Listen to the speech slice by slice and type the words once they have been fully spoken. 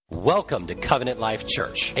Welcome to Covenant Life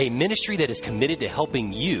Church, a ministry that is committed to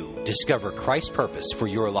helping you discover Christ's purpose for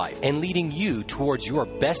your life and leading you towards your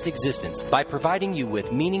best existence by providing you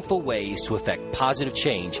with meaningful ways to affect positive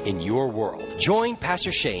change in your world. Join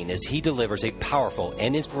Pastor Shane as he delivers a powerful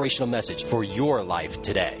and inspirational message for your life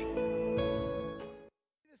today.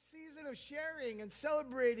 Sharing and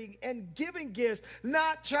celebrating and giving gifts,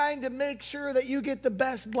 not trying to make sure that you get the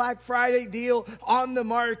best Black Friday deal on the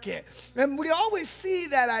market. And we always see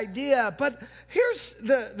that idea, but here's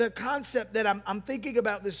the concept that I'm thinking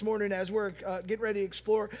about this morning as we're getting ready to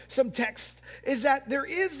explore some text, is that there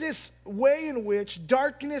is this way in which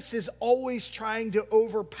darkness is always trying to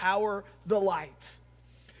overpower the light.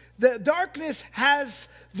 The darkness has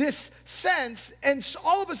this sense, and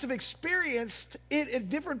all of us have experienced it at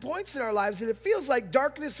different points in our lives, and it feels like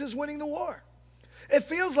darkness is winning the war. It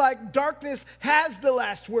feels like darkness has the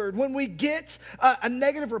last word. When we get a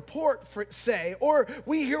negative report, say, or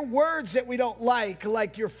we hear words that we don't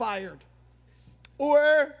like you're fired,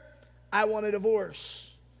 or I want a divorce,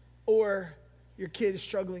 or your kid is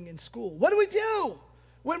struggling in school. What do we do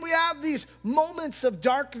when we have these moments of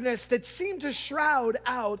darkness that seem to shroud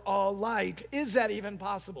out all light? Is that even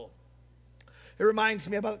possible? It reminds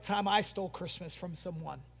me about the time I stole Christmas from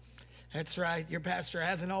someone. That's right, your pastor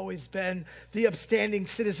hasn't always been the upstanding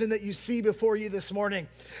citizen that you see before you this morning.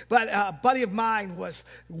 But a buddy of mine was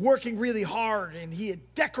working really hard, and he had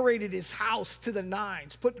decorated his house to the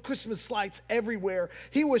nines, put Christmas lights everywhere.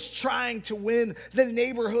 He was trying to win the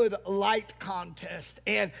neighborhood light contest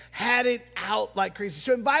and had it out like crazy.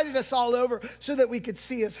 So he invited us all over so that we could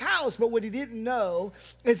see his house. But what he didn't know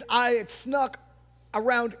is I had snuck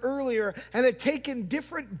around earlier and had taken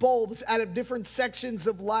different bulbs out of different sections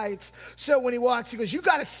of lights. So when he walks, he goes, "You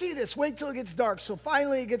got to see this. Wait till it gets dark." So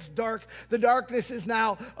finally it gets dark. The darkness is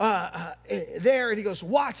now there. And he goes,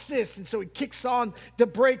 "Watch this." And so he kicks on the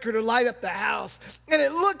breaker to light up the house. And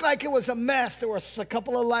it looked like it was a mess. There was a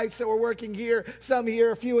couple of lights that were working here, some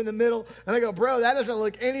here, a few in the middle. And I go, "Bro, that doesn't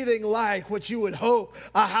look anything like what you would hope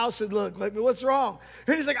a house would look like. What's wrong?"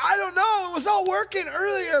 And he's like, "I don't know. It was all working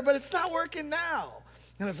earlier, but it's not working now."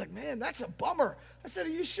 And I was like, "Man, that's a bummer." I said,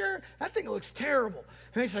 "Are you sure? That thing looks terrible."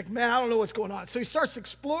 And he's like, "Man, I don't know what's going on." So he starts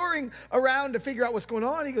exploring around to figure out what's going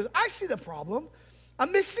on. He goes, "I see the problem.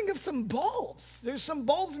 I'm missing of some bulbs. There's some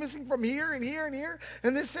bulbs missing from here and here and here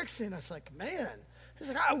and this section." I was like, "Man." He's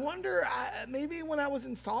like, "I wonder, maybe when I was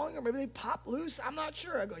installing, or maybe they popped loose. I'm not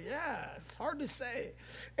sure." I go, "Yeah, it's hard to say."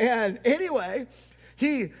 And anyway,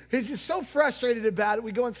 he's just so frustrated about it.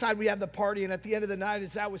 We go inside, we have the party, and at the end of the night,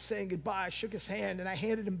 as I was saying goodbye, I shook his hand, and I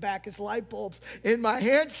handed him back his light bulbs in my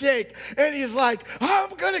handshake. And he's like, "I'm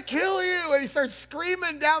going to kill you." And he starts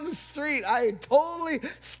screaming down the street. I had totally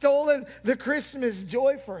stolen the Christmas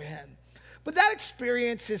joy for him. But that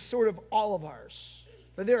experience is sort of all of ours.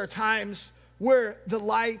 But there are times where the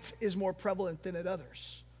light is more prevalent than at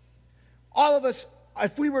others. All of us,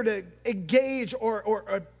 if we were to engage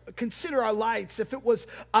or consider our lights, if it was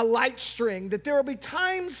a light string, that there will be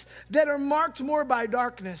times that are marked more by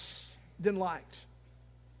darkness than light.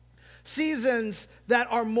 Seasons that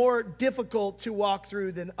are more difficult to walk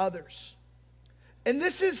through than others. And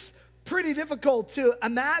this is pretty difficult to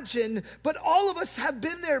imagine, but all of us have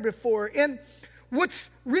been there before. And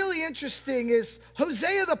what's really interesting is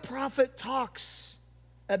Hosea the prophet talks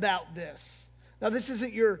about this. Now, this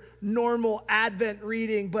isn't your normal Advent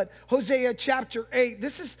reading, but Hosea chapter 8,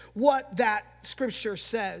 this is what that scripture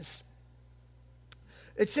says.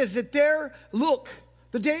 It says that look,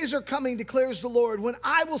 the days are coming, declares the Lord, when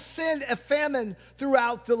I will send a famine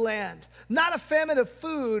throughout the land. Not a famine of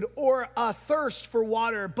food or a thirst for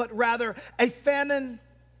water, but rather a famine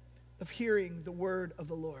of hearing the word of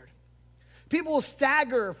the Lord. People will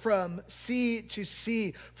stagger from sea to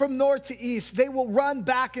sea, from north to east. They will run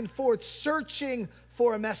back and forth, searching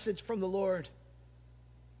for a message from the Lord,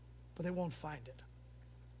 but they won't find it.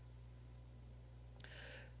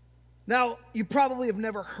 Now, you probably have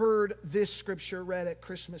never heard this scripture read at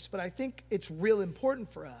Christmas, but I think it's real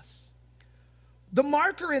important for us. The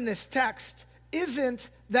marker in this text isn't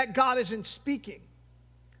that God isn't speaking,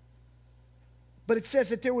 but it says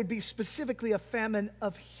that there would be specifically a famine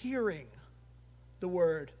of hearing the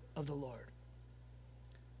word of the Lord.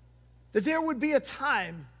 That there would be a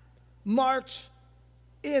time marked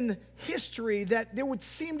in history that there would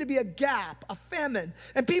seem to be a gap, a famine,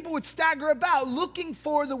 and people would stagger about looking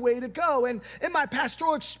for the way to go. And in my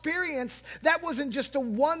pastoral experience, that wasn't just a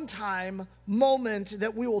one-time moment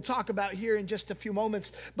that we will talk about here in just a few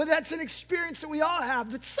moments, but that's an experience that we all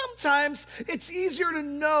have, that sometimes it's easier to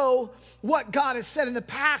know what God has said in the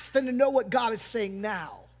past than to know what God is saying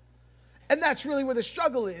now. And that's really where the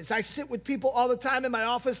struggle is. I sit with people all the time in my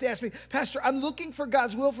office. They ask me, Pastor, I'm looking for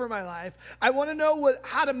God's will for my life. I want to know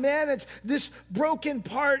how to manage this broken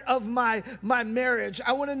part of my marriage.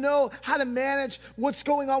 I want to know how to manage what's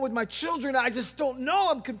going on with my children. I just don't know.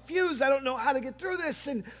 I'm confused. I don't know how to get through this.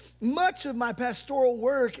 And much of my pastoral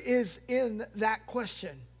work is in that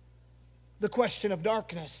question, the question of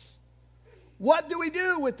darkness. What do we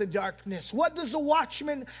do with the darkness? What does the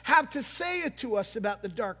watchman have to say to us about the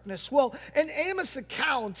darkness? Well, in Amos'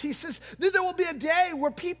 account, he says that there will be a day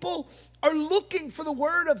where people are looking for the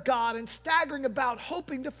word of God and staggering about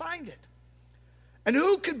hoping to find it. And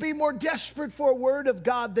who could be more desperate for a word of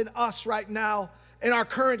God than us right now in our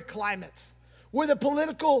current climate, where the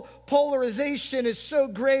political polarization is so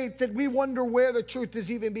great that we wonder where the truth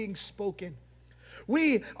is even being spoken.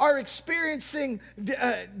 We are experiencing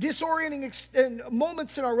disorienting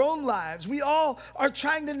moments in our own lives. We all are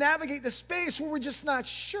trying to navigate the space where we're just not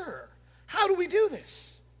sure. How do we do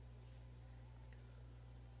this?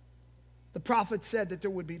 The prophet said that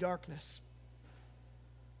there would be darkness.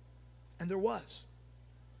 And there was.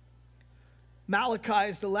 Malachi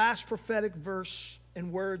is the last prophetic verse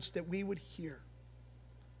and words that we would hear.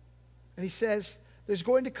 And he says, there's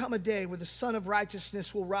going to come a day where the Son of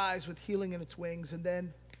Righteousness will rise with healing in its wings, and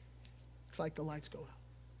then it's like the lights go out.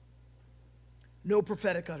 No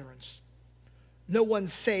prophetic utterance. No one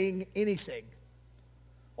saying anything.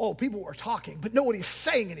 Oh, people were talking, but nobody's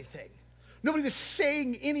saying anything. Nobody was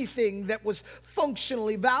saying anything that was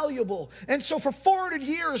functionally valuable. And so for 400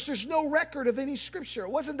 years, there's no record of any scripture. It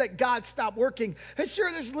wasn't that God stopped working. And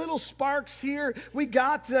sure, there's little sparks here. We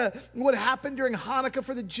got what happened during Hanukkah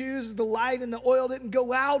for the Jews. The light and the oil didn't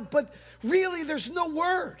go out. But really, there's no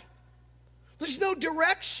word. There's no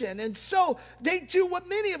direction. And so they do what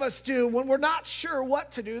many of us do when we're not sure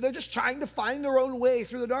what to do. They're just trying to find their own way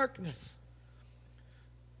through the darkness.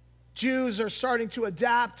 Jews are starting to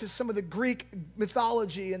adapt to some of the Greek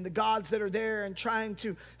mythology and the gods that are there and trying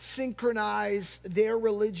to synchronize their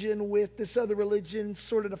religion with this other religion,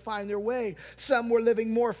 sort of to find their way. Some were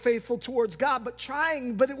living more faithful towards God,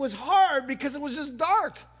 but it was hard because it was just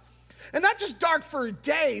dark. And not just dark for a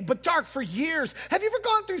day, but dark for years. Have you ever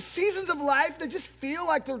gone through seasons of life that just feel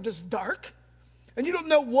like they're just dark? And you don't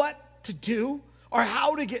know what to do or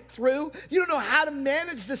how to get through? You don't know how to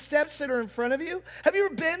manage the steps that are in front of you? Have you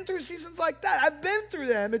ever been through seasons like that? I've been through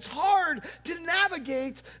them. It's hard to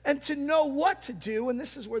navigate and to know what to do, and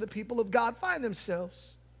this is where the people of God find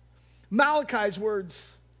themselves. Malachi's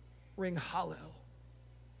words ring hollow,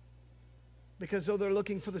 because though they're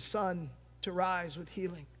looking for the sun to rise with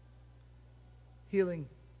healing, healing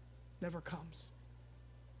never comes.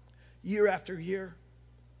 Year after year,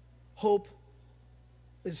 hope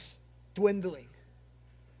is dwindling.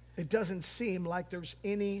 It doesn't seem like there's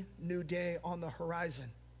any new day on the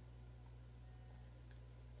horizon.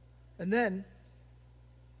 And then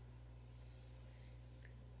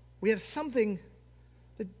we have something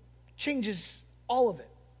that changes all of it.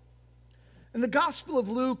 In the Gospel of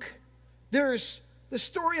Luke, there's the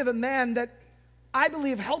story of a man that I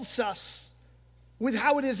believe helps us with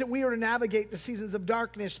how it is that we are to navigate the seasons of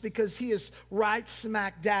darkness, because he is right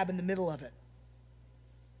smack dab in the middle of it.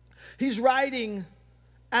 He's writing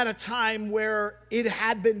at a time where it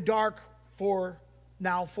had been dark for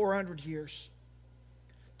now 400 years.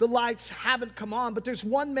 The lights haven't come on, but there's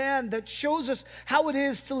one man that shows us how it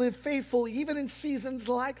is to live faithful even in seasons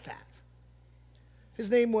like that. His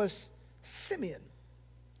name was Simeon.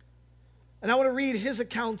 And I want to read his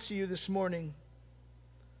account to you this morning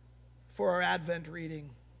for our Advent reading.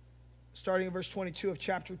 Starting in verse 22 of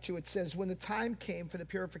chapter 2, it says, "When the time came for the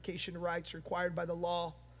purification rites required by the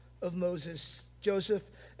law of Moses, Joseph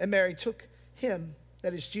and Mary took him,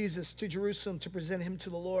 that is Jesus, to Jerusalem to present him to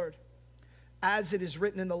the Lord. As it is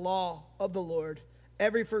written in the law of the Lord,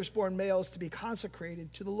 every firstborn male is to be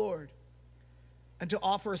consecrated to the Lord, and to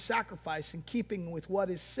offer a sacrifice in keeping with what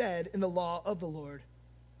is said in the law of the Lord,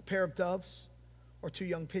 a pair of doves or 2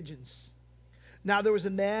 young pigeons. Now there was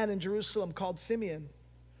a man in Jerusalem called Simeon,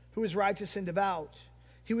 who was righteous and devout.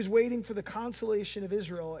 He was waiting for the consolation of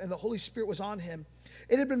Israel, and the Holy Spirit was on him.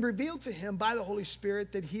 It had been revealed to him by the Holy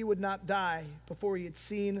Spirit that he would not die before he had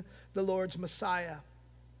seen the Lord's Messiah.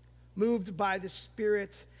 Moved by the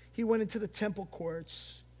Spirit, he went into the temple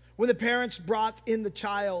courts. When the parents brought in the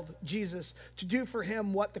child, Jesus, to do for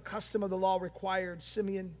him what the custom of the law required,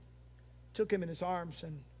 Simeon took him in his arms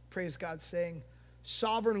and praised God, saying,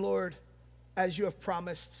 'Sovereign Lord, as you have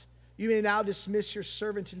promised, you may now dismiss your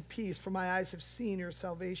servant in peace, for my eyes have seen your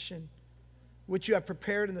salvation, which you have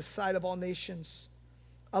prepared in the sight of all nations,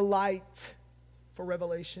 a light for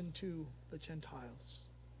revelation to the Gentiles,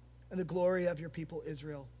 and the glory of your people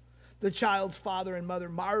Israel.' The child's father and mother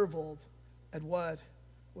marveled at what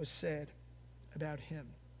was said about him.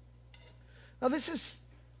 Now, this is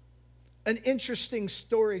an interesting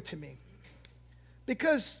story to me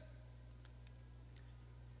because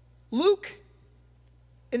Luke,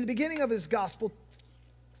 in the beginning of his gospel,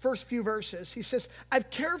 first few verses, he says, I've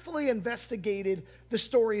carefully investigated the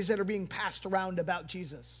stories that are being passed around about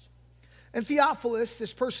Jesus. And Theophilus,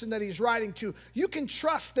 this person that he's writing to, you can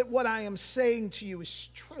trust that what I am saying to you is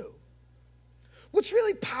true. What's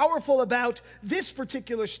really powerful about this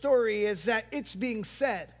particular story is that it's being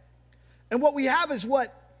said. And what we have is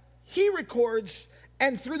what he records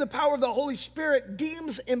and through the power of the Holy Spirit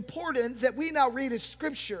deems important that we now read as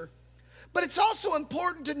scripture. But it's also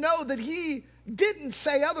important to know that he didn't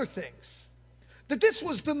say other things. That this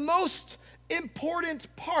was the most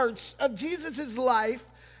important parts of Jesus' life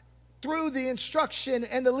through the instruction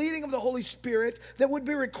and the leading of the Holy Spirit that would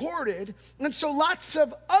be recorded. And so lots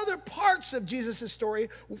of other parts of Jesus' story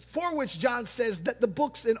for which John says that the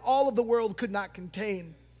books in all of the world could not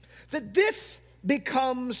contain. That this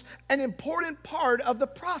becomes an important part of the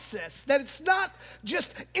process. That it's not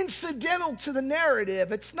just incidental to the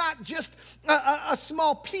narrative. It's not just a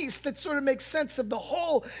small piece that sort of makes sense of the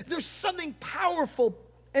whole. There's something powerful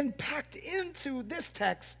and packed into this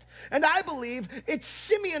text. And I believe it's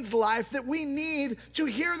Simeon's life that we need to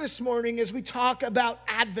hear this morning as we talk about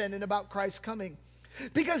Advent and about Christ's coming.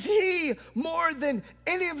 Because he, more than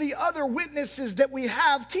any of the other witnesses that we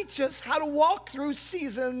have, teach us how to walk through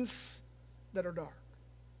seasons that are dark.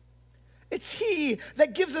 It's he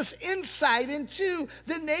that gives us insight into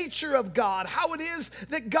the nature of God, how it is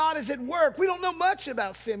that God is at work. We don't know much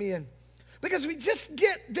about Simeon because we just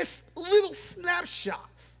get this little snapshot.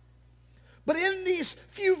 But in these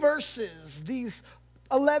few verses, these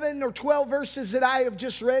 11 or 12 verses that I have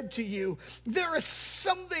just read to you, there is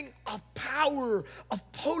something of power,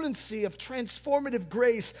 of potency, of transformative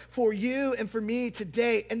grace for you and for me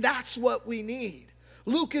today. And that's what we need.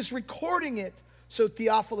 Luke is recording it so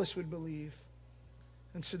Theophilus would believe,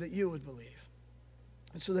 and so that you would believe,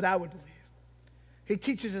 and so that I would believe. He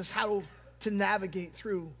teaches us how to navigate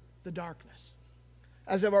through the darkness.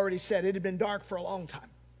 As I've already said, it had been dark for a long time,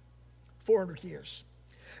 400 years.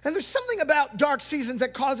 And there's something about dark seasons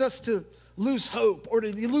that cause us to lose hope or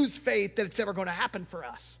to lose faith that it's ever going to happen for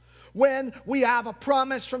us. When we have a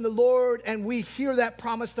promise from the Lord and we hear that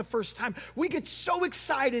promise the first time, we get so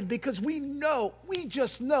excited because we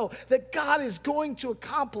just know that God is going to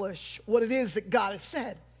accomplish what it is that God has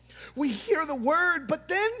said. We hear the word, but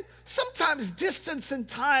then sometimes distance and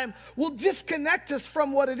time will disconnect us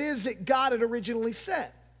from what it is that God had originally said.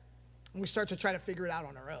 And we start to try to figure it out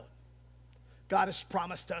on our own. God has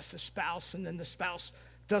promised us a spouse, and then the spouse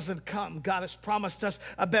doesn't come. God has promised us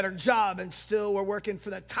a better job, and still we're working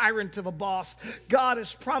for the tyrant of a boss. God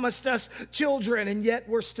has promised us children, and yet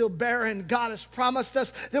we're still barren. God has promised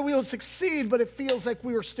us that we will succeed, but it feels like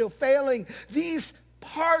we are still failing. These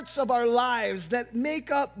parts of our lives that make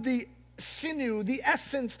up the sinew, the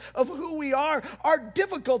essence of who we are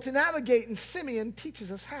difficult to navigate, and Simeon teaches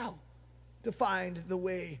us how to find the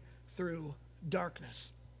way through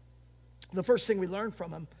darkness. The first thing we learn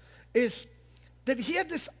from him is that he had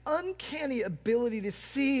this uncanny ability to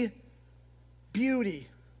see beauty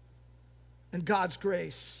and God's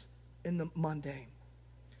grace in the mundane.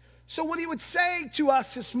 So what he would say to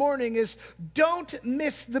us this morning is, don't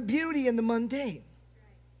miss the beauty in the mundane.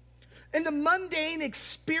 In the mundane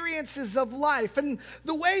experiences of life. And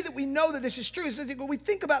the way that we know that this is true is that when we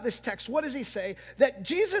think about this text, what does he say? That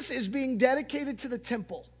Jesus is being dedicated to the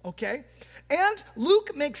temple, okay? And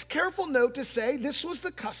Luke makes careful note to say this was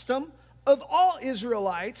the custom of all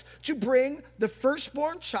Israelites to bring the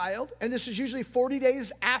firstborn child, and this is usually 40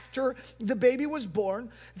 days after the baby was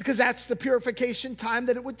born, because that's the purification time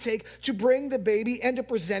that it would take to bring the baby and to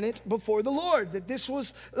present it before the Lord, that this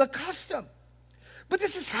was the custom. But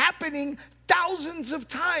this is happening thousands of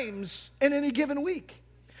times in any given week.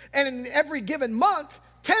 And in every given month,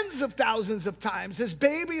 tens of thousands of times as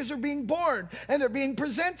babies are being born and they're being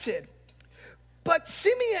presented. But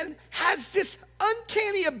Simeon has this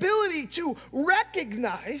uncanny ability to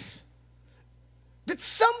recognize that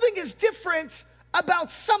something is different about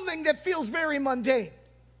something that feels very mundane.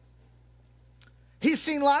 He's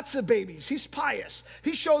seen lots of babies. He's pious.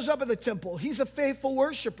 He shows up at the temple. He's a faithful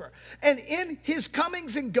worshiper. And in his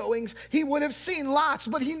comings and goings, he would have seen lots,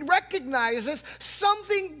 but he recognizes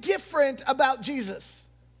something different about Jesus.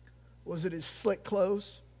 Was it his slick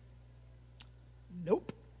clothes?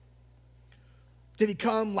 Nope. Did he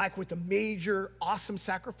come like with a major, awesome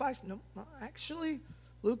sacrifice? No. Actually,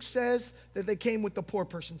 Luke says that they came with the poor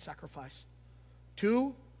person sacrifice.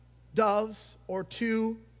 2 doves or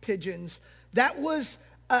 2 pigeons. That was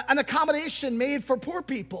an accommodation made for poor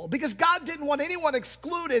people because God didn't want anyone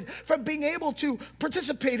excluded from being able to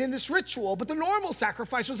participate in this ritual. But the normal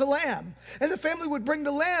sacrifice was a lamb, and the family would bring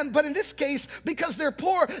the lamb. But in this case, because they're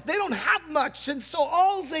poor, they don't have much, and so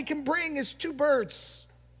all they can bring is 2 birds.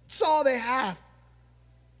 That's all they have.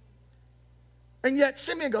 And yet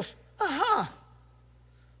Simeon goes,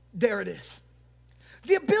 there it is.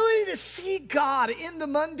 The ability to see God in the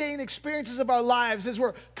mundane experiences of our lives as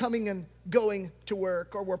we're coming and going to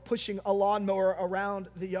work, or we're pushing a lawnmower around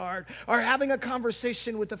the yard, or having a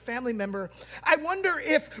conversation with a family member. I wonder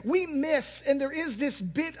if we miss, and there is this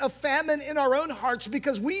bit of famine in our own hearts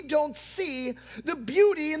because we don't see the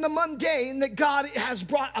beauty in the mundane that God has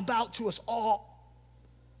brought about to us all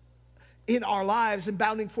in our lives and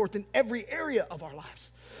bounding forth in every area of our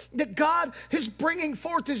lives. That God is bringing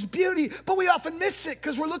forth His beauty, but we often miss it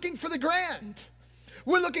because we're looking for the grand.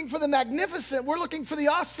 We're looking for the magnificent. We're looking for the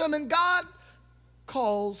awesome. And God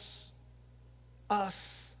calls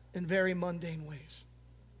us in very mundane ways.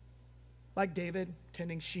 Like David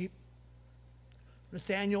tending sheep.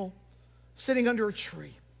 Nathaniel sitting under a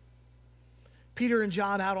tree. Peter and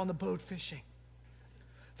John out on the boat fishing.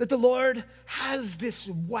 That the Lord has this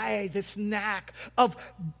way, this knack of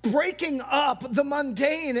breaking up the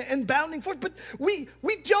mundane and bounding forth. But we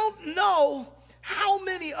don't know how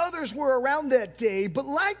many others were around that day, but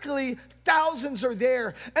likely thousands are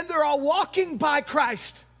there, and they're all walking by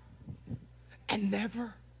Christ and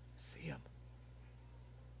never see Him.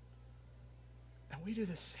 And we do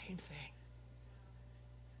the same thing.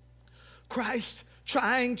 Christ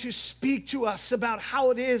trying to speak to us about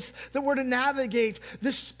how it is that we're to navigate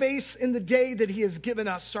this space in the day that He has given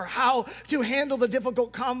us, or how to handle the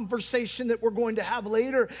difficult conversation that we're going to have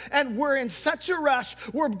later. And we're in such a rush,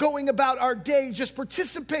 we're going about our day just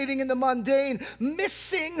participating in the mundane,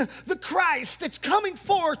 missing the Christ that's coming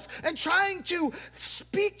forth and trying to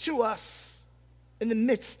speak to us in the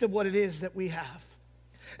midst of what it is that we have.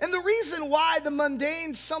 And the reason why the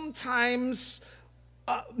mundane sometimes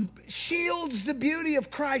shields the beauty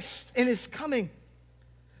of Christ and His coming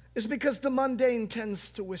is because the mundane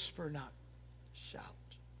tends to whisper, not shout.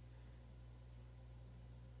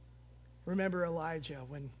 Remember Elijah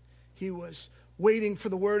when he was waiting for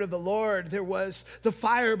the word of the Lord. There was the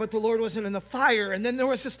fire, but the Lord wasn't in the fire. And then there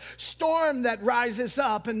was this storm that rises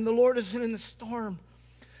up, and the Lord isn't in the storm.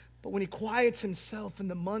 But when he quiets himself in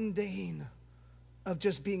the mundane of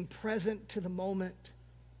just being present to the moment,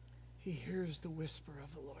 he hears the whisper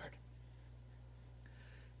of the Lord.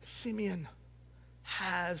 Simeon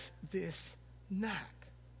has this knack.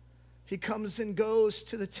 He comes and goes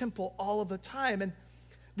to the temple all of the time. And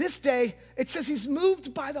this day, it says he's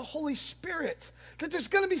moved by the Holy Spirit. That there's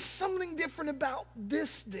going to be something different about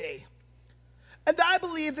this day. And I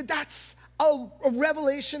believe that that's a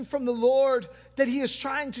revelation from the Lord that He is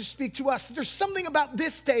trying to speak to us. There's something about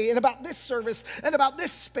this day and about this service and about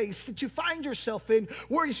this space that you find yourself in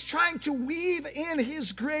where He's trying to weave in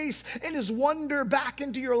His grace and His wonder back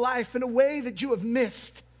into your life in a way that you have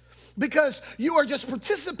missed because you are just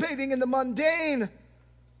participating in the mundane,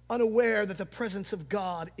 unaware that the presence of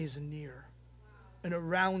God is near and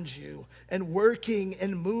around you and working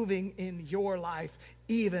and moving in your life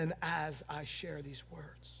even as I share these words.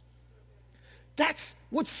 That's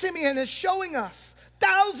what Simeon is showing us.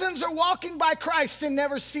 Thousands are walking by Christ and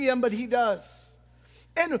never see Him, but He does.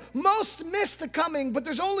 And most miss the coming, but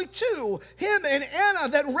there's only 2, him and Anna,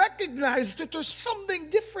 that recognize that there's something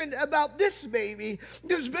different about this baby.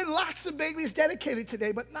 There's been lots of babies dedicated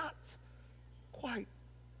today, but not quite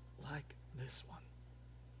like this one.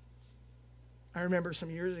 I remember some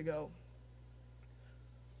years ago,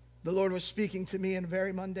 the Lord was speaking to me in a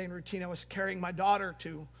very mundane routine. I was carrying my daughter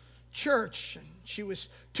to church, and she was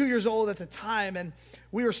 2 years old at the time, and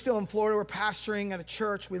we were still in Florida. We're pastoring at a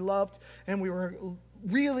church we loved, and we were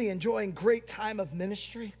really enjoying great time of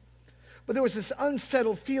ministry. But there was this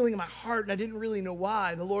unsettled feeling in my heart, and I didn't really know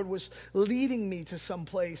why. The Lord was leading me to some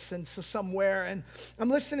place and to somewhere, and I'm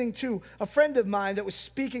listening to a friend of mine that was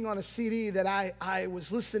speaking on a CD that I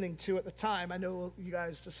was listening to at the time. I know you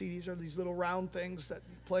guys, the CDs are these little round things that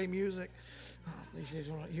play music. These days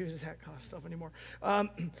we don't use that kind of stuff anymore.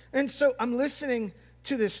 And so I'm listening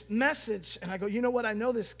to this message, and I go, you know what? I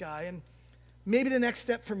know this guy, and maybe the next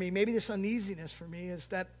step for me, maybe this uneasiness for me is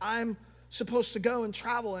that I'm supposed to go and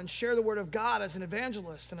travel and share the word of God as an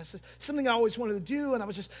evangelist. And I said, something I always wanted to do, and I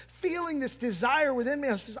was just feeling this desire within me.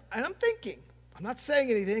 And I'm thinking, I'm not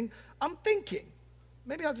saying anything, I'm thinking,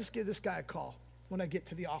 maybe I'll just give this guy a call when I get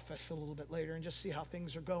to the office a little bit later and just see how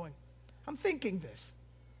things are going. I'm thinking this.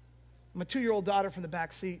 My 2-year-old daughter from the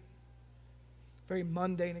back seat. Very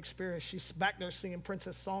mundane experience. She's back there singing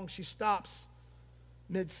Princess songs. She stops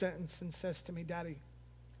mid-sentence and says to me, Daddy,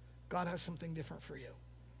 God has something different for you.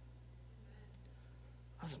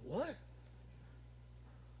 I said, what?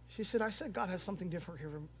 She said, I said God has something different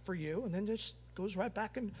here for you. And then just goes right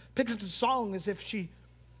back and picks up the song as if she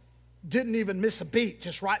didn't even miss a beat.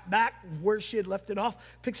 Just right back where she had left it off.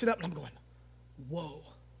 Picks it up and I'm going, whoa.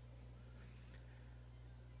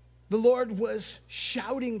 The Lord was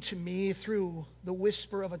shouting to me through the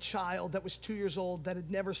whisper of a child that was 2 years old that had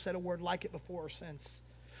never said a word like it before or since.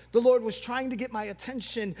 The Lord was trying to get my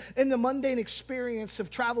attention in the mundane experience of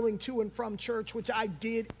traveling to and from church, which I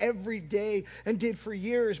did every day and did for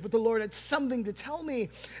years. But the Lord had something to tell me.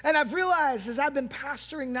 And I've realized as I've been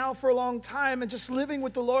pastoring now for a long time and just living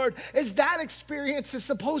with the Lord, is that experience is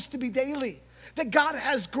supposed to be daily. That God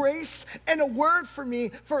has grace and a word for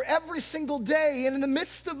me for every single day. And in the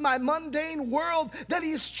midst of my mundane world, that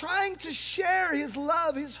He is trying to share His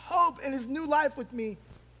love, His hope, and His new life with me.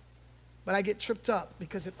 But I get tripped up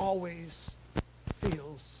because it always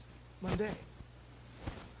feels mundane.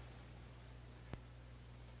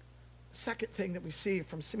 The second thing that we see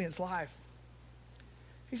from Simeon's life,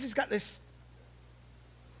 he's just got this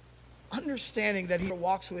understanding that he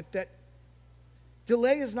walks with, that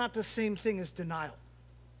delay is not the same thing as denial.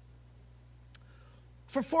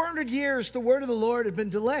 For 400 years, the word of the Lord had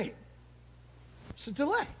been delayed. It's a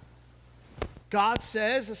delay. God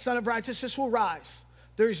says the Son of Righteousness will rise.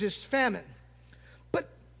 There's this famine. But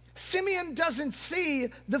Simeon doesn't see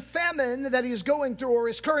the famine that he is going through or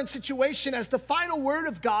his current situation as the final word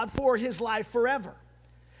of God for his life forever.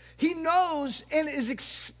 He knows and is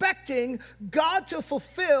expecting God to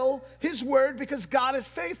fulfill His word because God is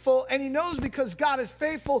faithful. And he knows because God is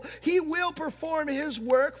faithful, He will perform His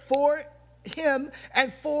work for him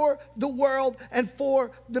and for the world and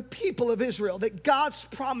for the people of Israel. That God's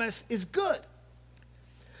promise is good.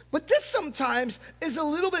 But this sometimes is a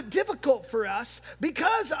little bit difficult for us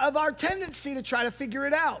because of our tendency to try to figure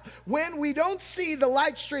it out. When we don't see the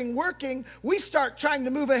light string working, we start trying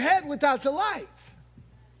to move ahead without the light.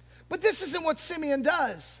 But this isn't what Simeon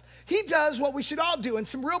does. He does what we should all do. And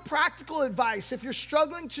some real practical advice, if you're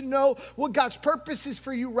struggling to know what God's purpose is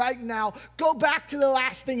for you right now, go back to the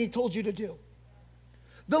last thing He told you to do.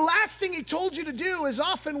 The last thing He told you to do is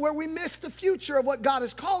often where we miss the future of what God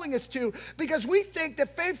is calling us to, because we think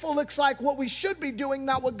that faithful looks like what we should be doing,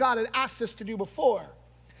 not what God had asked us to do before.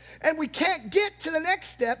 And we can't get to the next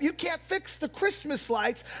step. You can't fix the Christmas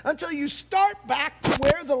lights until you start back to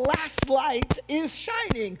where the last light is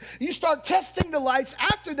shining. You start testing the lights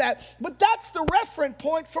after that. But that's the reference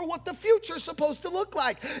point for what the future is supposed to look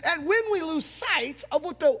like. And when we lose sight of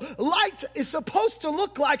what the light is supposed to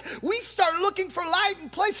look like, we start looking for light in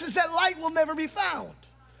places that light will never be found.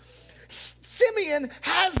 Simeon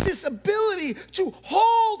has this ability to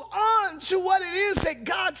hold on to what it is that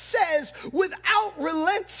God says without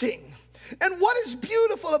relenting. And what is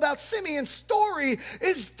beautiful about Simeon's story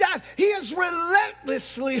is that he is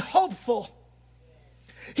relentlessly hopeful.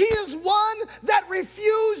 He is one that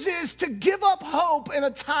refuses to give up hope in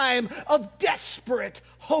a time of desperate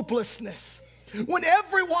hopelessness. When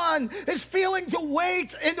everyone is feeling the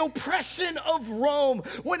weight and oppression of Rome,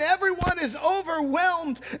 when everyone is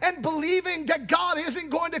overwhelmed and believing that God isn't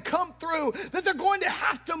going to come through, that they're going to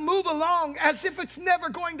have to move along as if it's never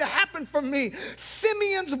going to happen for me,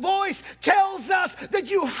 Simeon's voice tells us that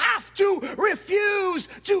you have to refuse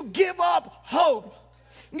to give up hope.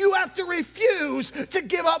 You have to refuse to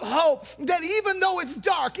give up hope that even though it's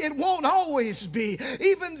dark, it won't always be.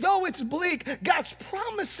 Even though it's bleak, God's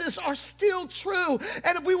promises are still true.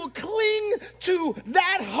 And if we will cling to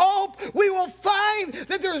that hope, we will find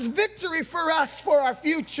that there's victory for us, for our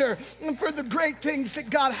future, and for the great things that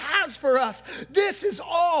God has for us. This is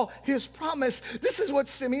all His promise. This is what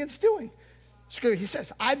Simeon's doing. He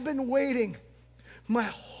says, I've been waiting my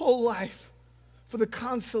whole life for the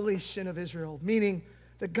consolation of Israel, meaning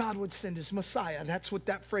that God would send His Messiah. That's what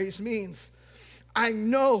that phrase means. I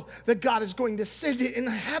know that God is going to send it, and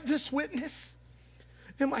I have this witness.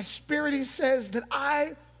 In my spirit, He says that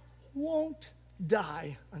I won't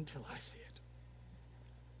die until I see it.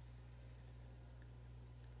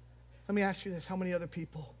 Let me ask you this. How many other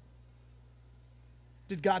people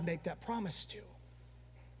did God make that promise to?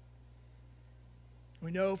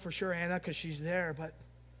 We know for sure Anna because she's there, but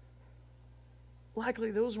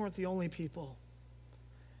likely those weren't the only people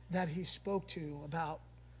that He spoke to about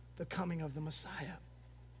the coming of the Messiah.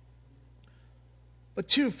 But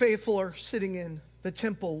 2 faithful are sitting in the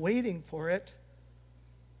temple waiting for it,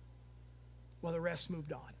 while the rest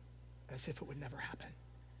moved on as if it would never happen.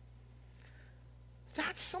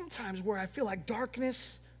 That's sometimes where I feel like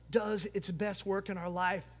darkness does its best work in our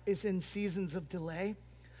life is in seasons of delay.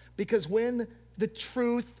 Because when the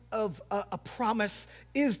truth of a promise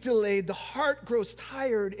is delayed, the heart grows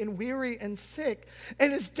tired and weary and sick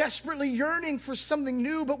and is desperately yearning for something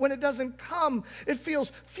new. But when it doesn't come, it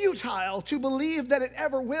feels futile to believe that it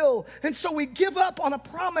ever will. And so we give up on a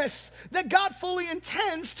promise that God fully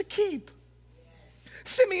intends to keep.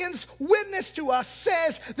 Simeon's witness to us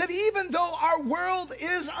says that even though our world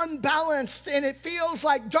is unbalanced and it feels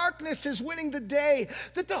like darkness is winning the day,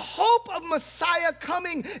 that the hope of Messiah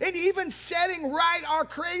coming and even setting right our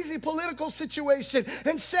crazy political situation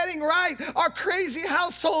and setting right our crazy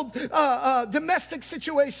household domestic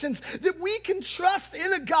situations, that we can trust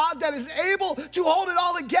in a God that is able to hold it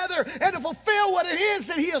all together and to fulfill what it is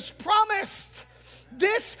that he has promised.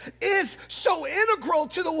 This is so integral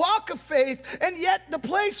to the walk of faith, and yet the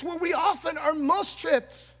place where we often are most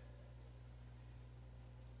tripped.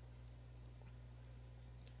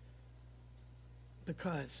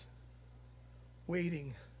 Because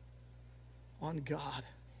waiting on God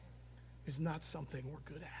is not something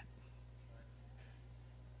we're good at.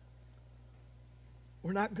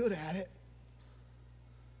 We're not good at it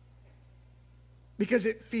because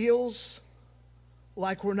it feels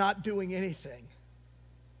like we're not doing anything.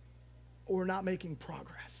 We're not making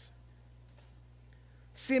progress.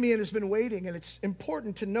 Simeon has been waiting, and it's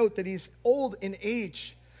important to note that he's old in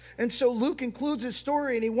age. And so Luke includes his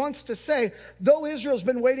story, and he wants to say, though Israel's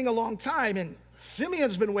been waiting a long time, and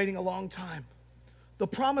Simeon's been waiting a long time, the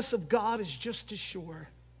promise of God is just as sure.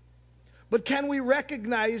 But can we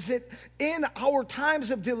recognize it in our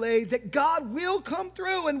times of delay that God will come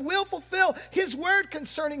through and will fulfill his word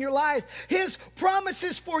concerning your life, his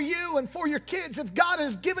promises for you and for your kids? If God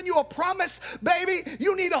has given you a promise, baby,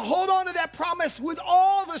 you need to hold on to that promise with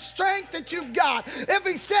all the strength that you've got. If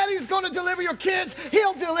he said he's going to deliver your kids,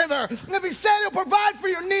 he'll deliver. If he said he'll provide for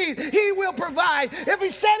your need, he will provide. If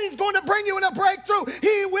he said he's going to bring you in a breakthrough,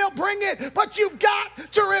 he will bring it. But you've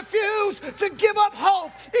got to refuse to give up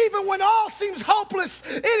hope, even when all seems hopeless.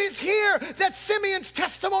 It is here that Simeon's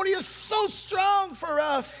testimony is so strong for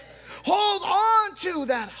us. Hold on to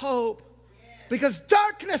that hope, because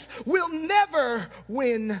darkness will never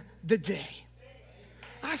win the day.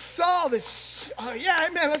 I saw this.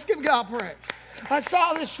 Amen. Let's give God praise. I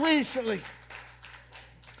saw this recently.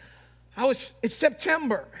 It's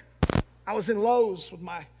September. I was in Lowe's with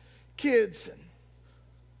my kids, and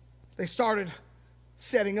they started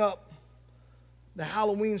setting up the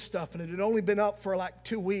Halloween stuff, and it had only been up for like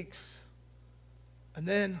 2 weeks. And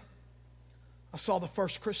then I saw the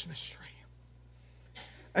first Christmas tree.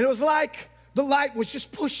 And it was like the light was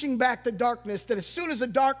just pushing back the darkness, that as soon as the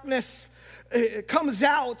darkness comes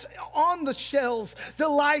out on the shelves, the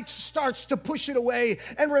light starts to push it away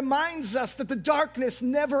and reminds us that the darkness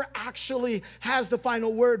never actually has the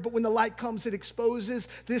final word. But when the light comes, it exposes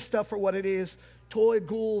this stuff for what it is. Toy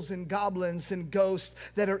ghouls and goblins and ghosts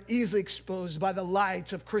that are easily exposed by the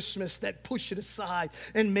light of Christmas that push it aside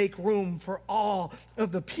and make room for all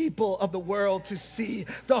of the people of the world to see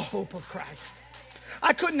the hope of Christ.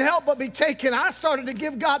 I couldn't help but be taken. I started to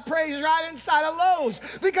give God praise right inside of Lowe's,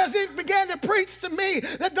 because it began to preach to me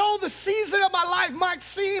that though the season of my life might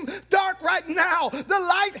seem dark right now, the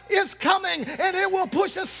light is coming, and it will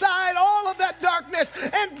push aside all of that darkness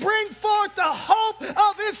and bring forth the hope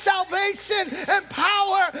of his salvation and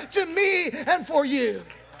power to me and for you.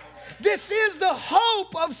 This is the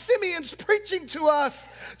hope of Simeon's preaching to us.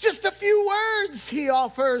 Just a few words he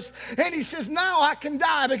offers, and he says, now I can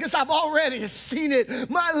die because I've already seen it.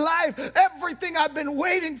 My life, everything I've been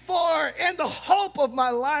waiting for, and the hope of my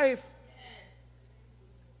life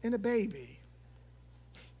in a baby.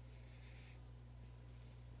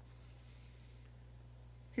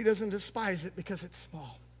 He doesn't despise it because it's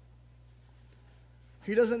small.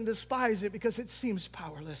 He doesn't despise it because it seems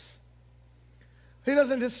powerless. He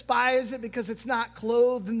doesn't despise it because it's not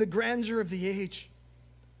clothed in the grandeur of the age.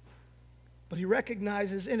 But he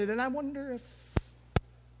recognizes in it, and I wonder if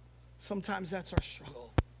sometimes that's our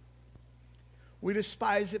struggle. We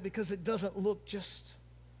despise it because it doesn't look just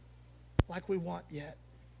like we want yet.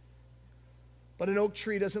 But an oak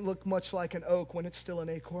tree doesn't look much like an oak when it's still an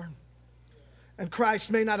acorn. And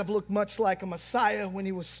Christ may not have looked much like a Messiah when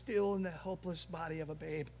he was still in the helpless body of a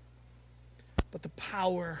babe. But the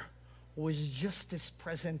power was just as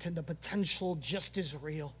present and the potential just as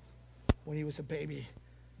real when he was a baby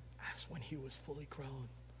as when he was fully grown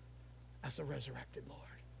as the resurrected Lord.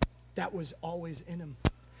 That was always in him.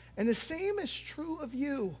 And the same is true of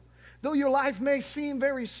you. Though your life may seem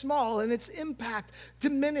very small and its impact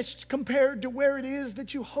diminished compared to where it is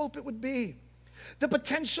that you hope it would be. The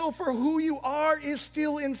potential for who you are is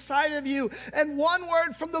still inside of you. And one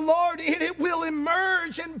word from the Lord, and it will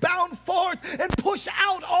emerge and bound forth and push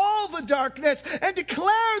out all the darkness and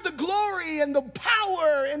declare the glory and the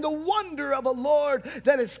power and the wonder of a Lord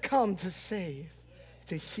that has come to save,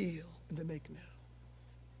 to heal, and to make new.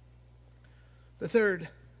 The third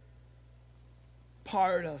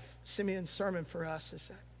part of Simeon's sermon for us is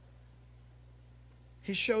that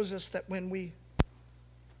he shows us that when we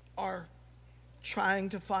are trying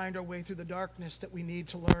to find our way through the darkness, that we need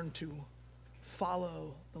to learn to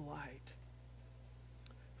follow the light.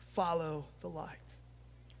 Follow the light.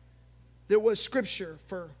 There was scripture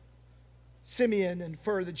for Simeon and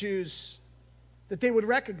for the Jews that they would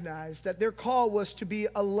recognize that their call was to be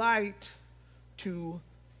a light to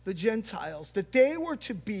the Gentiles, that they were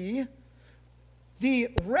to be the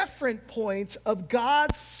reference points of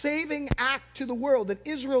God's saving act to the world. And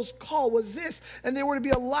Israel's call was this, and they were to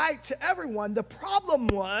be a light to everyone. The problem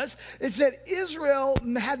is that Israel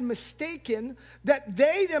had mistaken that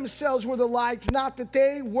they themselves were the light, not that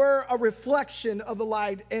they were a reflection of the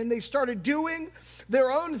light. And they started doing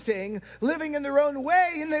their own thing, living in their own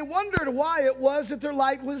way, and they wondered why it was that their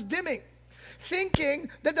light was dimming,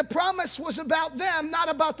 thinking that the promise was about them, not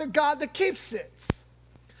about the God that keeps it.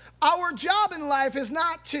 Our job in life is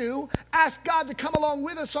not to ask God to come along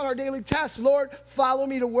with us on our daily tasks. Lord, follow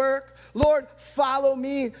me to work. Lord, follow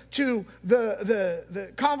me to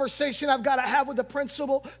the conversation I've got to have with the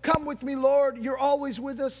principal. Come with me, Lord. You're always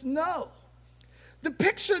with us. No. The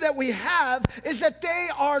picture that we have is that they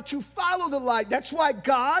are to follow the light. That's why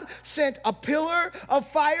God sent a pillar of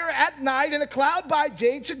fire at night and a cloud by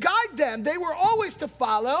day to guide them. They were always to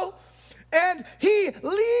follow. And he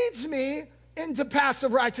leads me into paths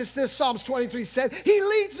of righteousness, Psalms 23 said. He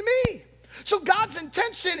leads me. So God's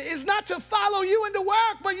intention is not to follow you into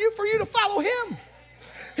work, but for you to follow him.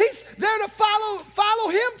 He's there to follow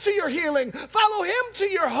him to your healing, follow him to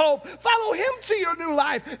your hope, follow him to your new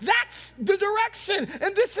life. That's the direction.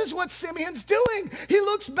 And this is what Simeon's doing. He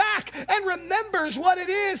looks back and remembers what it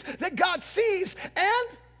is that God sees.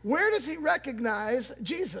 And where does he recognize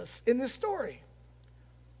Jesus in this story?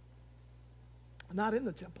 Not in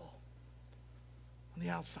the temple. On the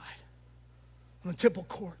outside, on the temple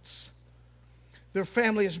courts. Their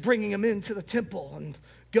family is bringing him into the temple and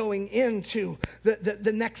going into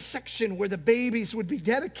the next section where the babies would be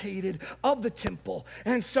dedicated of the temple.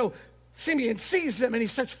 And so Simeon sees them and he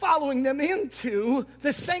starts following them into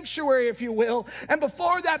the sanctuary, if you will. And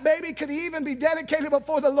before that baby could even be dedicated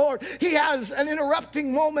before the Lord, he has an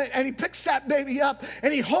interrupting moment and he picks that baby up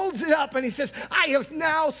and he holds it up and he says, I have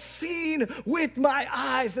now seen with my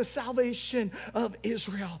eyes the salvation of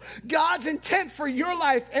Israel. God's intent for your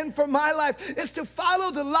life and for my life is to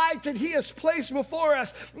follow the light that he has placed before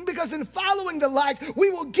us, because in following the light, we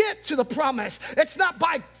will get to the promise. It's not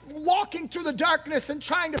by walking through the darkness and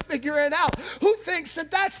trying to figure it out. Who thinks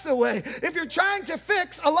that that's the way? If you're trying to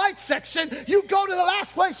fix a light section, you go to the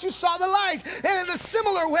last place you saw the light. And in a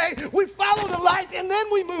similar way, we follow the light and then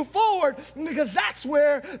we move forward, because that's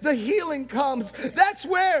where the healing comes. That's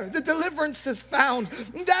where the deliverance is found.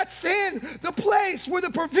 That's in the place where the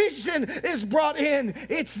provision is brought in.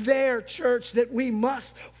 It's there, church, that we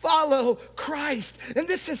must follow Christ. And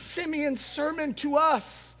this is Simeon's sermon to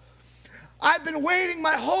us. I've been waiting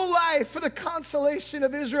my whole life for the consolation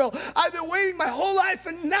of Israel. I've been waiting my whole life,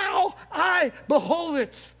 and now I behold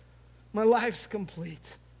it. My life's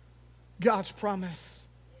complete. God's promise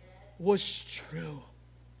was true.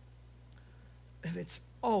 And it's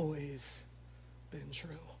always been true.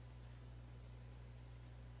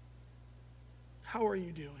 How are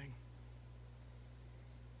you doing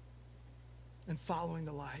in following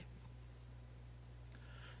the light?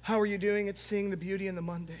 How are you doing at seeing the beauty in the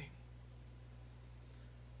mundane?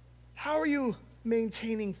 How are you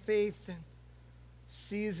maintaining faith in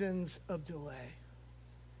seasons of delay?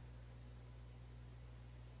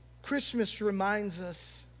 Christmas reminds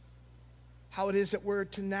us how it is that we're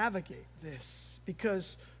to navigate this,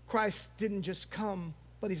 because Christ didn't just come,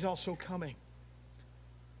 but he's also coming.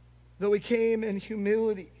 Though he came in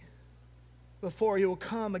humility before, he will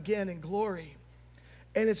come again in glory.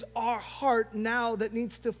 And it's our heart now that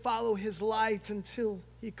needs to follow his light until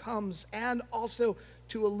he comes, and also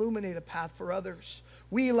to illuminate a path for others.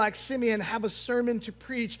 We, like Simeon, have a sermon to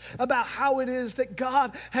preach about how it is that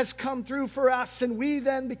God has come through for us, and we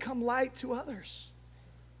then become light to others.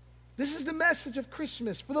 This is the message of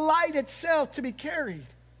Christmas, for the light itself to be carried.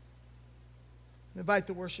 I invite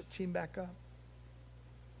the worship team back up.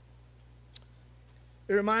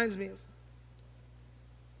 It reminds me of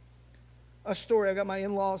a story. I got my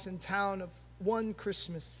in-laws in town of one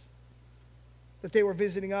Christmas. that they were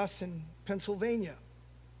visiting us in Pennsylvania.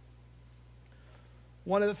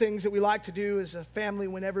 One of the things that we like to do as a family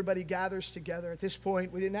when everybody gathers together, at this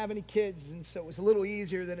point we didn't have any kids, and so it was a little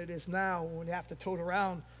easier than it is now when we have to tote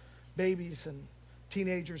around babies and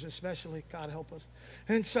teenagers especially, God help us.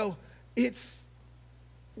 And so it's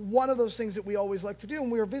one of those things that we always like to do.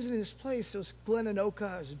 And we were visiting this place, it was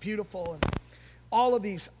Glenanoka, it was beautiful, and all of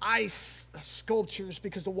these ice sculptures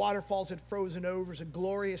because the waterfalls had frozen over. It was a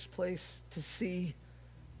glorious place to see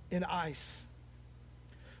in ice.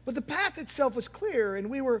 But the path itself was clear, and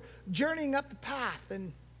we were journeying up the path,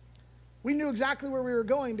 and we knew exactly where we were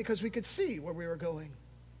going because we could see where we were going.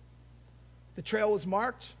 The trail was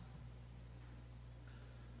marked.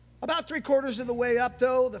 About 3/4 of the way up,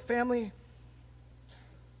 though, the family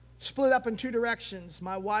split up in two directions.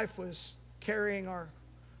 My wife was carrying our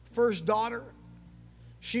first daughter.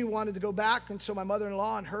 She wanted to go back, and so my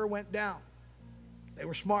mother-in-law and her went down. They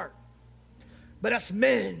were smart. But us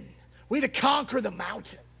men, we had to conquer the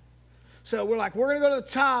mountain. So we're like, we're going to go to the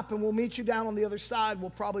top, and we'll meet you down on the other side.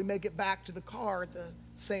 We'll probably make it back to the car at the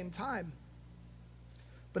same time.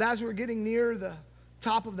 But as we were getting near the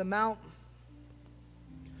top of the mountain,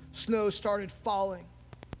 snow started falling,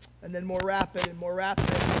 and then more rapid and more rapid.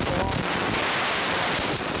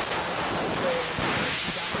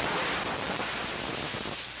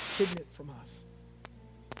 Hidden it from us.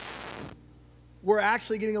 We're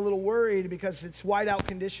actually getting a little worried because it's whiteout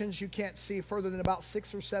conditions. You can't see further than about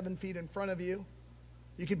 6 or 7 feet in front of you.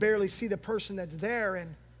 You can barely see the person that's there,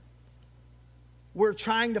 and we're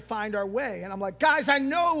trying to find our way. And I'm like, guys, I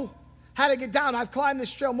know how to get down. I've climbed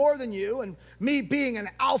this trail more than you. And me being an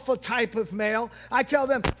alpha type of male, I tell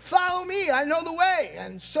them, follow me. I know the way.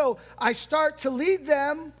 And so I start to lead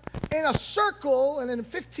them in a circle, and in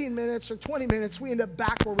 15 minutes or 20 minutes, we end up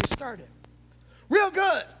back where we started. Real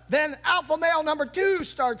good. Then alpha male number 2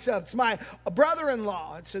 starts up. It's my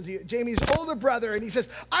brother-in-law. It's Jamie's older brother, and he says,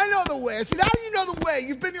 I know the way. I said, how do you know the way?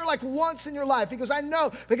 You've been here like once in your life. He goes, I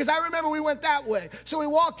know, because I remember we went that way. So we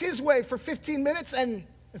walked his way for 15 minutes, and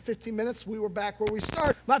in 15 minutes, we were back where we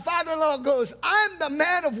started. My father-in-law goes, I'm the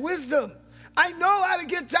man of wisdom. I know how to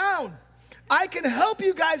get down. I can help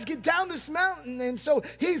you guys get down this mountain. And so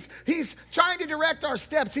he's trying to direct our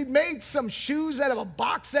steps. He'd made some shoes out of a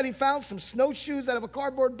box that he found, some snowshoes out of a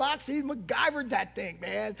cardboard box. He MacGyvered that thing,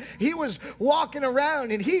 man. He was walking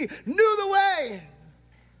around, and he knew the way.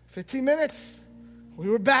 15 minutes, we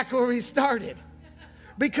were back where we started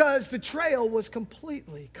because the trail was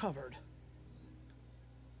completely covered,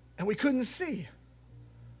 and we couldn't see.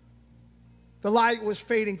 The light was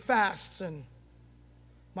fading fast, and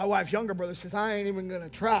my wife's younger brother says, I ain't even going to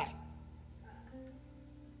try.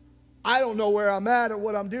 I don't know where I'm at or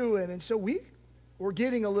what I'm doing. And so we were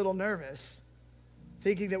getting a little nervous,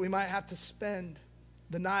 thinking that we might have to spend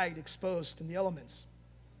the night exposed in the elements.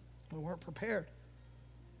 We weren't prepared.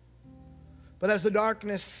 But as the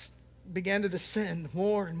darkness began to descend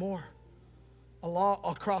more and more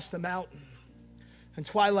across the mountain, and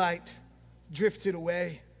twilight drifted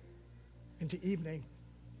away into evening,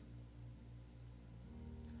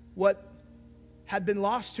 what had been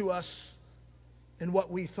lost to us and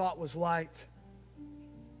what we thought was light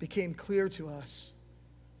became clear to us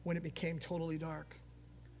when it became totally dark.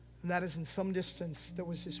 And that is, in some distance, there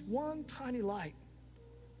was this one tiny light.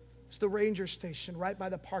 It's the ranger station right by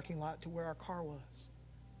the parking lot to where our car was.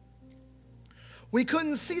 We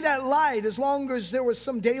couldn't see that light as long as there was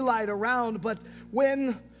some daylight around, but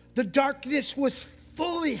when the darkness was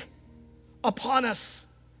fully upon us,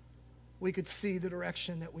 we could see the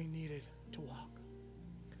direction that we needed to walk.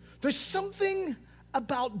 There's something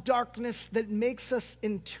about darkness that makes us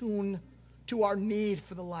in tune to our need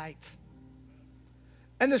for the light.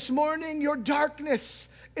 And this morning, your darkness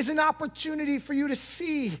is an opportunity for you to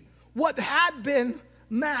see what had been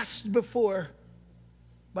masked before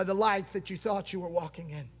by the light that you thought you were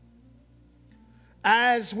walking in.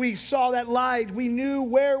 As we saw that light, we knew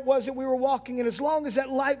where it was that we were walking. And as long as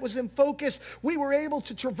that light was in focus, we were able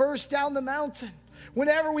to traverse down the mountain.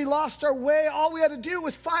 Whenever we lost our way, all we had to do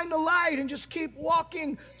was find the light and just keep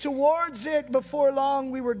walking towards it. Before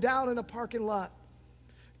long, we were down in a parking lot,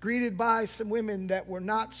 greeted by some women that were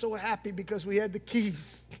not so happy because we had the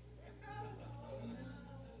keys.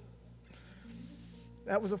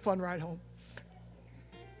 That was a fun ride home.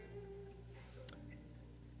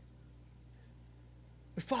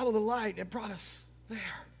 We followed the light, and it brought us there.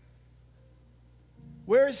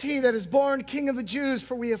 Where is he that is born King of the Jews?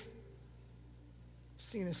 For we have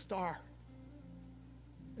seen a star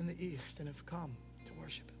in the east and have come to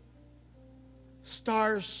worship him.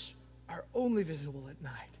 Stars are only visible at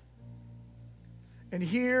night. And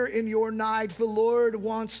here in your night, the Lord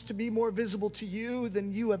wants to be more visible to you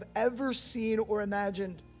than you have ever seen or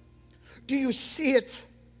imagined. Do you see it?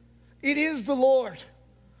 It is the Lord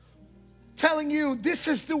telling you, this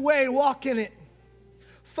is the way, walk in it.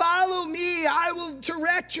 Follow me, I will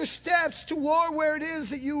direct your steps toward where it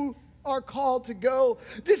is that you are called to go.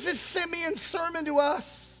 This is Simeon's sermon to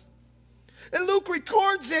us. And Luke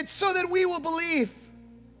records it so that we will believe.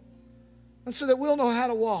 And so that we'll know how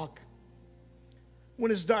to walk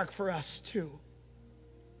when it's dark for us too.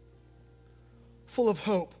 Full of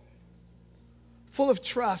hope, full of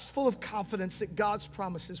trust, full of confidence that God's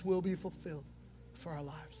promises will be fulfilled for our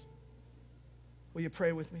lives. Will you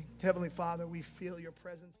pray with me? Heavenly Father, we feel your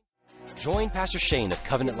presence. Join Pastor Shane of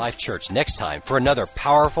Covenant Life Church next time for another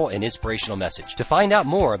powerful and inspirational message. To find out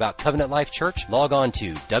more about Covenant Life Church, log on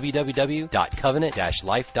to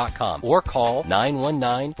www.covenant-life.com or call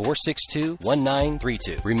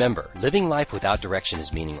 919-462-1932. Remember, living life without direction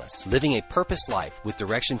is meaningless. Living a purpose life with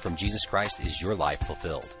direction from Jesus Christ is your life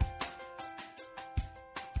fulfilled.